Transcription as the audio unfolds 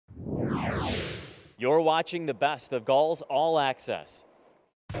You're watching the best of Gulls All Access.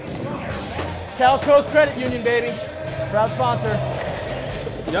 Cal Coast Credit Union, baby. Proud sponsor.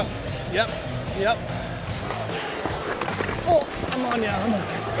 Yep. Oh, come on now.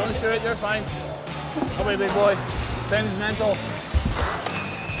 Don't shoot it, you're fine. Okay, big boy. Ben's mental.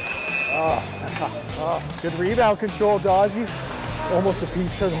 Good rebound control, Dodgy. Almost a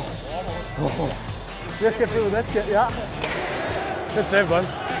pizza though. Almost. Biscuit for the biscuit, yeah. Good save, bud.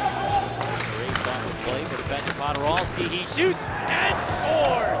 Raised on the play for defensive Podorowski. He shoots and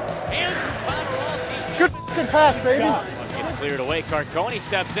scores. Andrew Podorowski. Good pass, baby. Gets cleared away. Carcone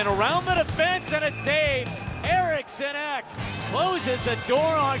steps in around the defense and a save. Eric Sinek closes the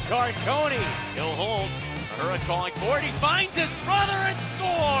door on Carcone. He'll hold. Ahura calling for it. He finds his brother and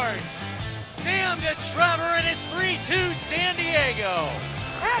scores. Sam to Trevor, and it's 3-2 San Diego.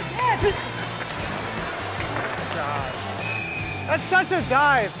 God. That's such a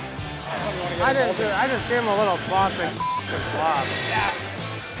dive. I didn't do it. I just gave him a little flopping. Flop. Yeah.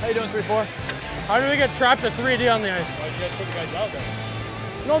 How you doing, 3-4? How did we get trapped at 3D on the ice? Why did you guys put the guys out there?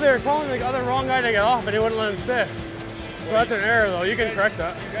 No, they were telling the other wrong guy to get off, and he wouldn't let him stay. So that's an error, though. You can correct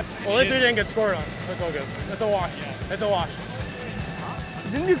that. Well, at least we didn't get scored on. That's all good. That's a wash. It's a wash.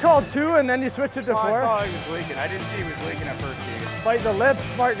 Didn't you call 2 and then you switched it to 4? I saw he was leaking. I didn't see he was leaking at first. Bite the lip,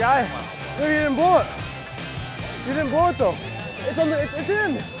 smart guy. No, you didn't blow it. You didn't blow it though. It's on the. It's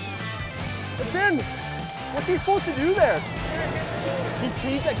in. It's in. What's he supposed to do there?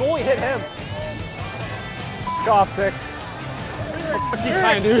 That goalie hit him. Go off 6. What are you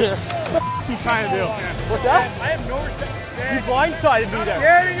trying to do here? What are you trying to do? What's that? I have no respect. You blindsided me there.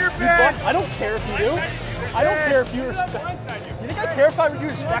 Get in your bed. I don't care if you do. I don't care if you respect. You think I care if you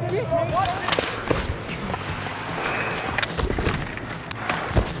respect me?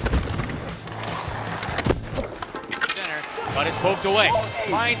 Center, but it's poked away.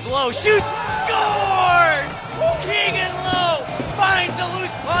 Finds Lowe, shoots, scores! Keegan Lowe finds a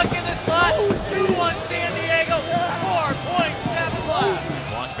loose puck in the slot. 2-1 San Diego, 4.7 left.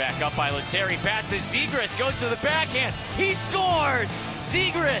 It's launched back up by Lettieri, pass to Zegras, goes to the backhand. He scores!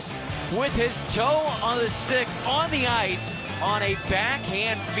 Zegras with his toe on the stick on the ice on a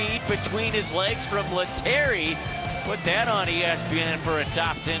backhand feed between his legs from Lettieri. Put that on ESPN for a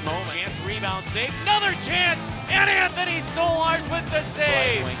top 10 moment. Chance, rebound, save, another chance, and Anthony Stolars with the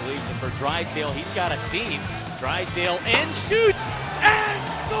save. Right wing leaves it for Drysdale. He's got a seam. Drysdale in, shoots, and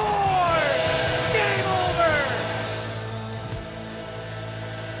scores! Game over!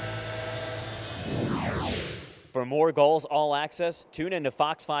 For more Gulls All Access, tune in to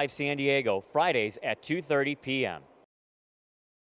Fox 5 San Diego, Fridays at 2:30 p.m.